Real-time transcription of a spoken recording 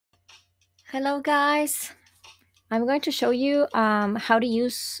Hello guys. I'm going to show you how to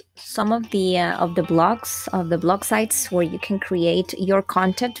use some of the blogs of the blog sites where you can create your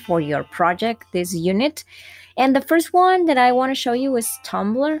content for your project, this unit. And the first one that I want to show you is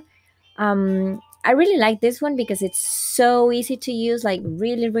Tumblr. I really like this one because it's so easy to use. Like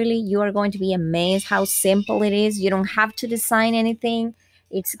really, you are going to be amazed how simple it is. You don't have to design anything.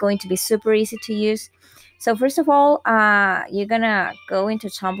 It's going to be super easy to use. So first of all, you're gonna go into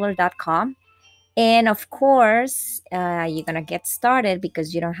tumblr.com, and of course, you're going to get started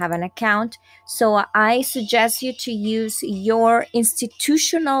because you don't have an account. So I suggest you to use your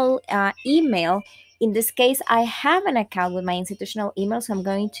institutional email. In this case, I have an account with my institutional email, so I'm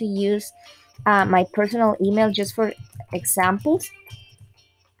going to use my personal email just for examples.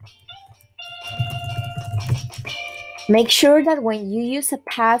 Make sure that when you use a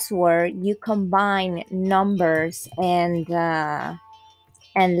password, you combine numbers and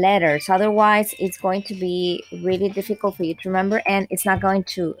letters. Otherwise, it's going to be really difficult for you to remember and it's not going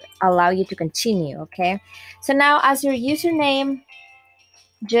to allow you to continue. Okay, so now as your username,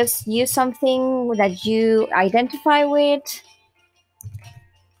 just use something that you identify with.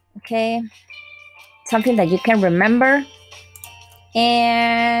 Okay, something that you can remember,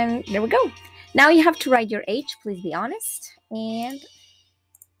 and there we go. Now you have to write your age. Please be honest, and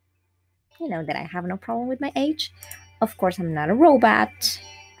you know that I have no problem with my age. Of course, I'm not a robot.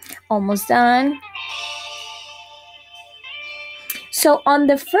 Almost done. So on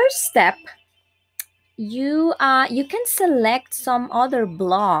the first step, you can select some other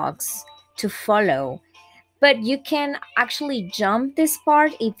blogs to follow, but you can actually jump this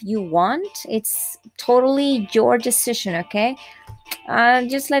part if you want. It's totally your decision. Okay,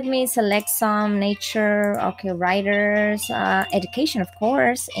 just let me select some nature, okay, writers, education, of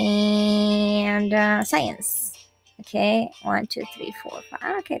course, and science. Okay, 1 2 3 4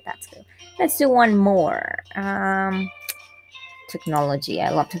 5. Okay, that's good. Let's do one more. Technology. I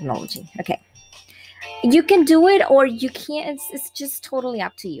love technology. Okay, you can do it or you can't. It's just totally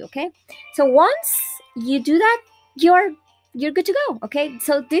up to you. Okay, so once you do that, you're good to go. Okay,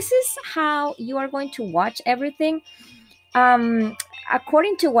 so this is how you are going to watch everything.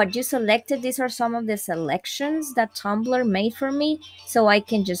 According to what you selected, these are some of the selections that Tumblr made for me, so I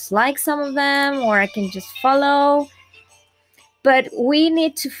can just like some of them or I can just follow. But we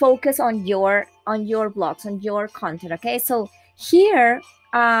need to focus on your blogs, on your content. Okay, so here,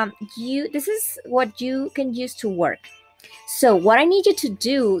 you this is what you can use to work. So what I need you to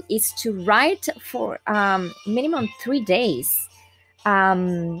do is to write for minimum 3 days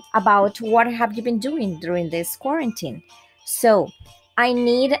about what have you been doing during this quarantine. So I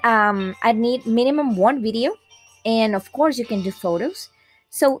need minimum one video, and of course you can do photos.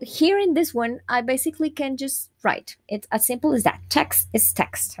 So here in this one, I basically can just write. It's as simple as that. Text is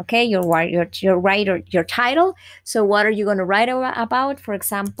text. Okay, your write your title. So what are you going to write about? For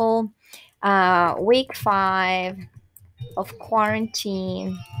example, week 5 of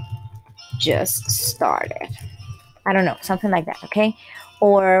quarantine just started. I don't know, something like that. Okay,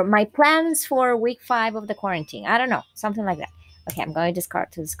 or my plans for week 5 of the quarantine. I don't know, something like that. Okay, I'm going to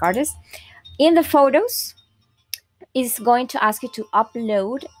discard this. In the photos, is going to ask you to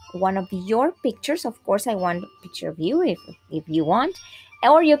upload one of your pictures. Of course, I want a picture of you if you want,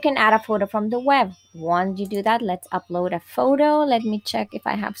 or you can add a photo from the web. Once you do that, let's upload a photo. Let me check if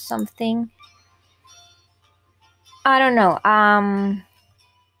I have something. I don't know.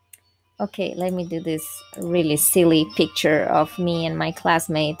 Okay, let me do this really silly picture of me and my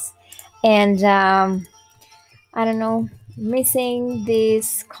classmates, and I don't know, missing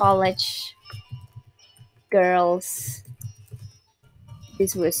these college girls.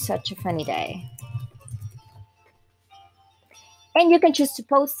 This was such a funny day. And you can choose to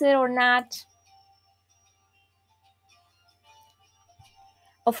post it or not.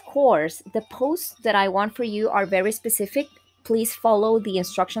 Of course, the posts that I want for you are very specific. Please follow the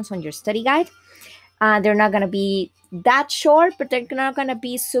instructions on your study guide. They're not going to be that short, but they're not going to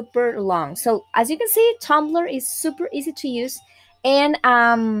be super long. So as you can see, Tumblr is super easy to use. And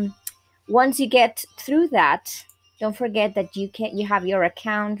once you get through that, don't forget that you have your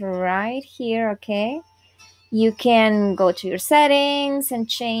account right here. Okay, you can go to your settings and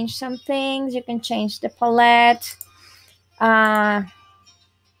change some things. You can change the palette.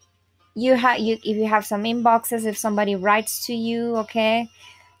 If you have some inboxes, if somebody writes to you, okay,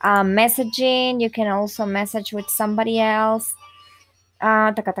 messaging, you can also message with somebody else.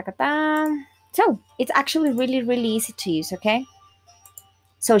 So it's actually really easy to use. Okay,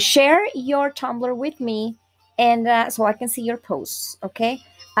 so share your Tumblr with me, and so I can see your posts. Okay,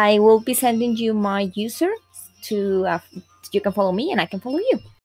 I will be sending you my user to you can follow me and I can follow you.